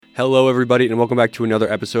Hello, everybody, and welcome back to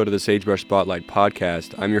another episode of the Sagebrush Spotlight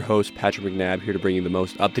podcast. I'm your host, Patrick McNabb, here to bring you the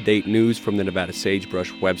most up-to-date news from the Nevada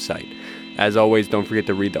Sagebrush website. As always, don't forget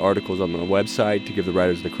to read the articles on the website to give the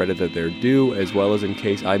writers the credit that they're due, as well as in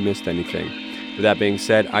case I missed anything. With that being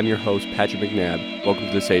said, I'm your host, Patrick McNabb. Welcome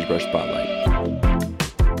to the Sagebrush Spotlight.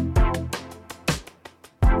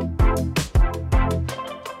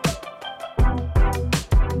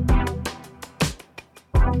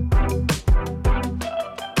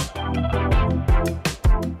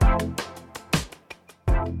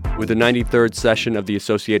 With the 93rd session of the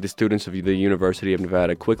Associated Students of the University of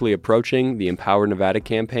Nevada quickly approaching, the Empower Nevada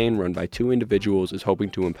campaign, run by two individuals, is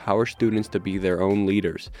hoping to empower students to be their own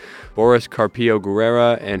leaders. Boris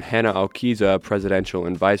Carpio-Guerrera and Hannah Alquiza, presidential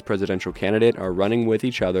and vice presidential candidate, are running with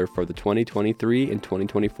each other for the 2023 and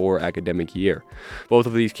 2024 academic year. Both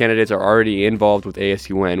of these candidates are already involved with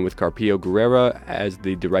ASUN, with Carpio-Guerrera as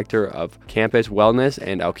the director of campus wellness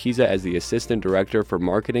and Alquiza as the assistant director for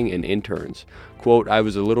marketing and interns. Quote, "I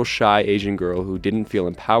was a little shy Asian girl who didn't feel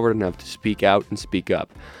empowered enough to speak out and speak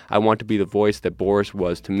up. I want to be the voice that Boris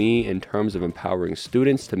was to me in terms of empowering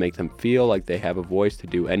students to make them feel like they have a voice to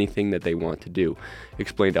do anything that they want to do,"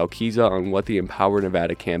 explained Alquiza on what the Empower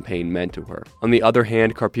Nevada campaign meant to her. On the other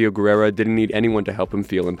hand, Carpio-Guerrera didn't need anyone to help him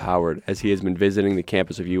feel empowered, as he has been visiting the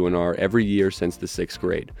campus of UNR every year since the 6th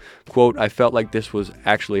grade. Quote, "I felt like this was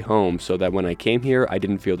actually home, so that when I came here, I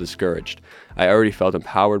didn't feel discouraged. I already felt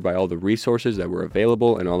empowered by all the resources that were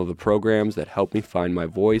available and all of the programs that helped me find my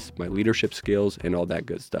voice, my leadership skills, and all that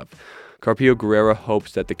good stuff." Carpio-Guerrera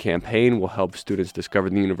hopes that the campaign will help students discover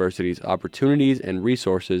the university's opportunities and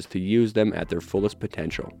resources to use them at their fullest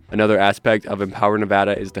potential. Another aspect of Empower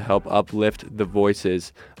Nevada is to help uplift the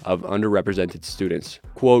voices of underrepresented students.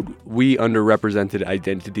 Quote, "We underrepresented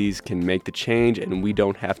identities can make the change, and we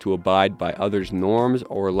don't have to abide by others' norms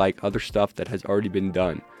or like other stuff that has already been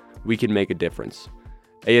done. We can make a difference."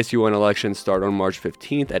 ASUN elections start on March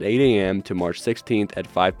 15th at 8 a.m. to March 16th at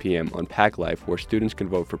 5 p.m. on PAC Life, where students can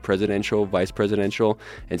vote for presidential, vice presidential,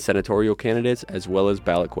 and senatorial candidates, as well as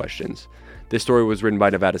ballot questions. This story was written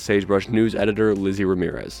by Nevada Sagebrush news editor Lizzie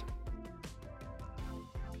Ramirez.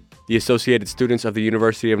 The Associated Students of the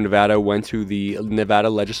University of Nevada went to the Nevada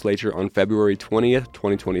legislature on February 20th,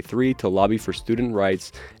 2023 to lobby for student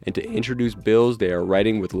rights and to introduce bills they are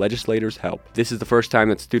writing with legislators' help. This is the first time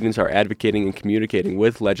that students are advocating and communicating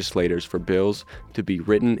with legislators for bills to be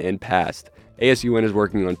written and passed. ASUN is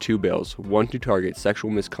working on two bills, one to target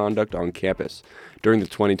sexual misconduct on campus. During the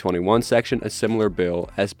 2021 section, a similar bill,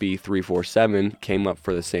 SB 347, came up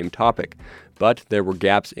for the same topic, but there were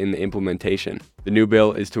gaps in the implementation. The new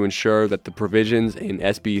bill is to ensure that the provisions in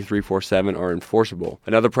SB 347 are enforceable.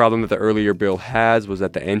 Another problem that the earlier bill has was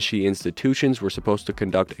that the NSHE institutions were supposed to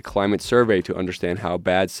conduct a climate survey to understand how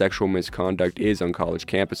bad sexual misconduct is on college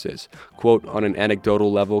campuses. Quote, "On an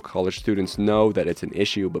anecdotal level, college students know that it's an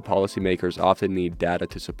issue, but policymakers often need data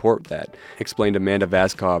to support that," explained Amanda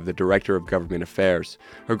Vaskov, the Director of Government Affairs.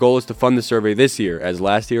 Her goal is to fund the survey this year, as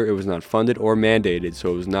last year it was not funded or mandated,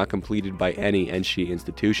 so it was not completed by any NSHE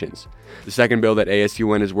institutions. The second bill that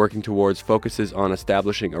ASUN is working towards focuses on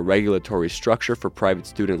establishing a regulatory structure for private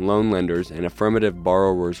student loan lenders and affirmative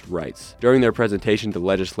borrowers' rights. During their presentation to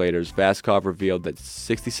legislators, Vaskov revealed that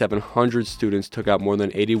 6,700 students took out more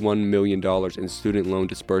than $81 million in student loan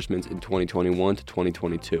disbursements in 2021 to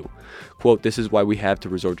 2022. Quote, "This is why we have to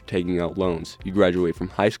resort to taking out loans. You graduate from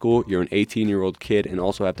high school, you're an 18-year-old kid, and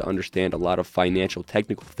also have to understand a lot of financial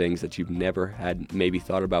technical things that you've never had maybe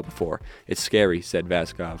thought about before. It's scary," said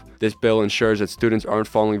Vaskov. This bill ensures that students aren't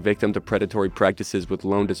falling victim to predatory practices with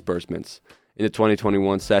loan disbursements. In the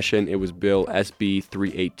 2021 session, it was Bill SB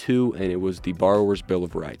 382, and it was the Borrower's Bill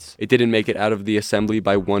of Rights. It didn't make it out of the assembly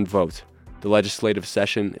by one vote. The legislative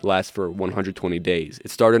session lasts for 120 days.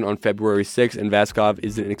 It started on February 6th, and Vaskov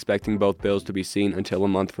isn't expecting both bills to be seen until a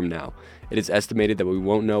month from now. It is estimated that we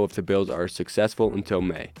won't know if the bills are successful until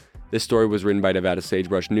May. This story was written by Nevada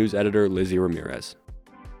Sagebrush news editor Lizzie Ramirez.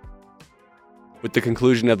 With the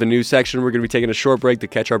conclusion of the news section, we're going to be taking a short break to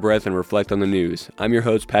catch our breath and reflect on the news. I'm your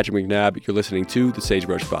host, Patrick McNabb. You're listening to the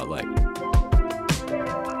Sagebrush Spotlight.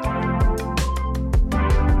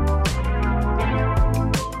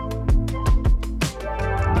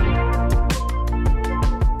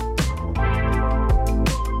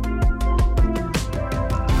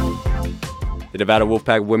 The Nevada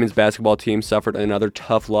Wolfpack women's basketball team suffered another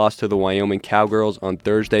tough loss to the Wyoming Cowgirls on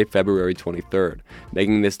Thursday, February 23rd,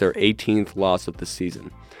 making this their 18th loss of the season.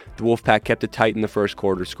 The Wolfpack kept it tight in the first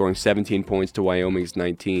quarter, scoring 17 points to Wyoming's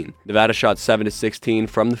 19. Nevada shot 7-16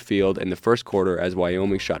 from the field in the first quarter as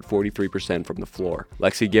Wyoming shot 43% from the floor.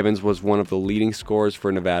 Lexi Givens was one of the leading scorers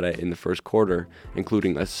for Nevada in the first quarter,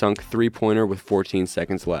 including a sunk three-pointer with 14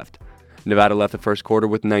 seconds left. Nevada left the first quarter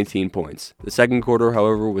with 19 points. The second quarter,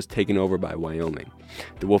 however, was taken over by Wyoming.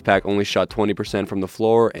 The Wolfpack only shot 20% from the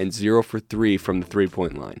floor and 0 for 3 from the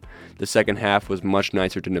three-point line. The second half was much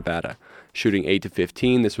nicer to Nevada. Shooting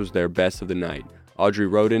 8-15, this was their best of the night. Audrey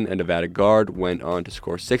Roden, a Nevada guard, went on to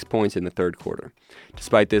score 6 points in the third quarter.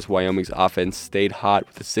 Despite this, Wyoming's offense stayed hot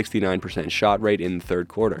with a 69% shot rate in the third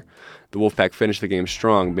quarter. The Wolfpack finished the game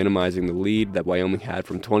strong, minimizing the lead that Wyoming had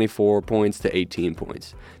from 24 points to 18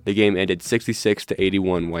 points. The game ended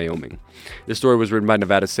 66-81 Wyoming. This story was written by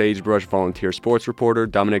Nevada Sagebrush volunteer sports reporter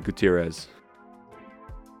Dominic Gutierrez.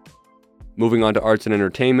 Moving on to arts and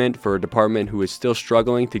entertainment, for a department who is still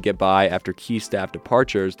struggling to get by after key staff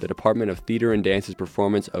departures, the Department of Theater and Dance's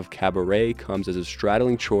performance of Cabaret comes as a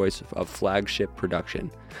straddling choice of flagship production.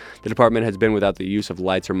 The department has been without the use of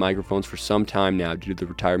lights or microphones for some time now due to the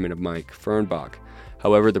retirement of Mike Fernbach.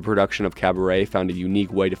 However, the production of Cabaret found a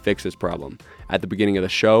unique way to fix this problem. At the beginning of the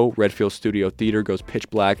show, Redfield Studio Theater goes pitch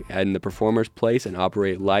black in the performer's place and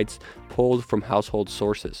operate lights pulled from household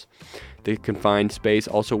sources. The confined space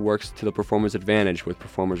also works to the performer's advantage, with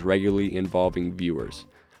performers regularly involving viewers.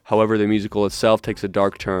 However, the musical itself takes a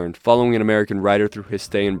dark turn. Following an American writer through his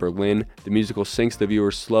stay in Berlin, the musical sinks the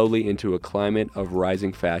viewer slowly into a climate of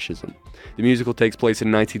rising fascism. The musical takes place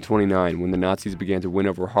in 1929, when the Nazis began to win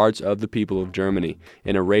over hearts of the people of Germany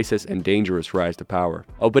in a racist and dangerous rise to power.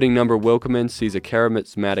 Opening number Willkommen sees a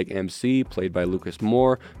charismatic MC, played by Lucas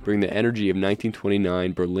Moore, bring the energy of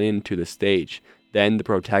 1929 Berlin to the stage. Then the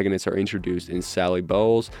protagonists are introduced in Sally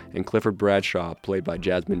Bowles and Clifford Bradshaw, played by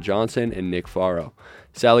Jasmine Johnson and Nick Farrow.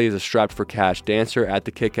 Sally is a strapped-for-cash dancer at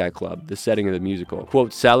the Kit Kat Club, the setting of the musical.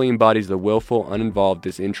 Quote, Sally embodies the willful, uninvolved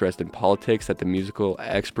disinterest in politics that the musical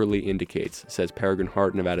expertly indicates, says Peregrine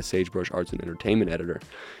Hart, Nevada Sagebrush Arts and Entertainment editor.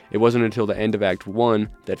 It wasn't until the end of Act 1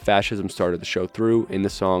 that fascism started to show through in the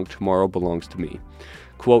song Tomorrow Belongs to Me.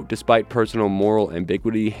 Quote, despite personal moral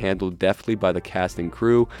ambiguity handled deftly by the cast and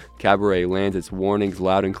crew, Cabaret lands its warnings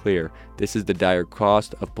loud and clear. This is the dire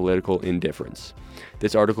cost of political indifference.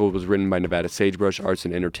 This article was written by Nevada Sagebrush Arts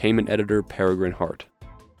and Entertainment editor Peregrine Hart.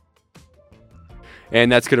 And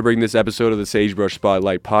that's going to bring this episode of the Sagebrush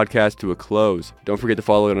Spotlight podcast to a close. Don't forget to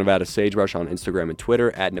follow Nevada Sagebrush on Instagram and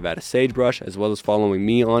Twitter at Nevada Sagebrush, as well as following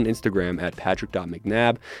me on Instagram at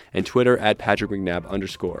Patrick.McNabb and Twitter at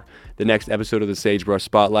PatrickMcNabb_. The next episode of the Sagebrush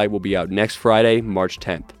Spotlight will be out next Friday, March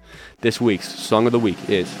 10th. This week's Song of the Week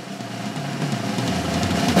is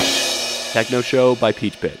Techno Show by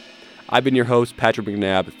Peach Pit. I've been your host, Patrick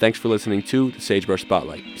McNabb. Thanks for listening to the Sagebrush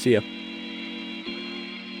Spotlight. See ya.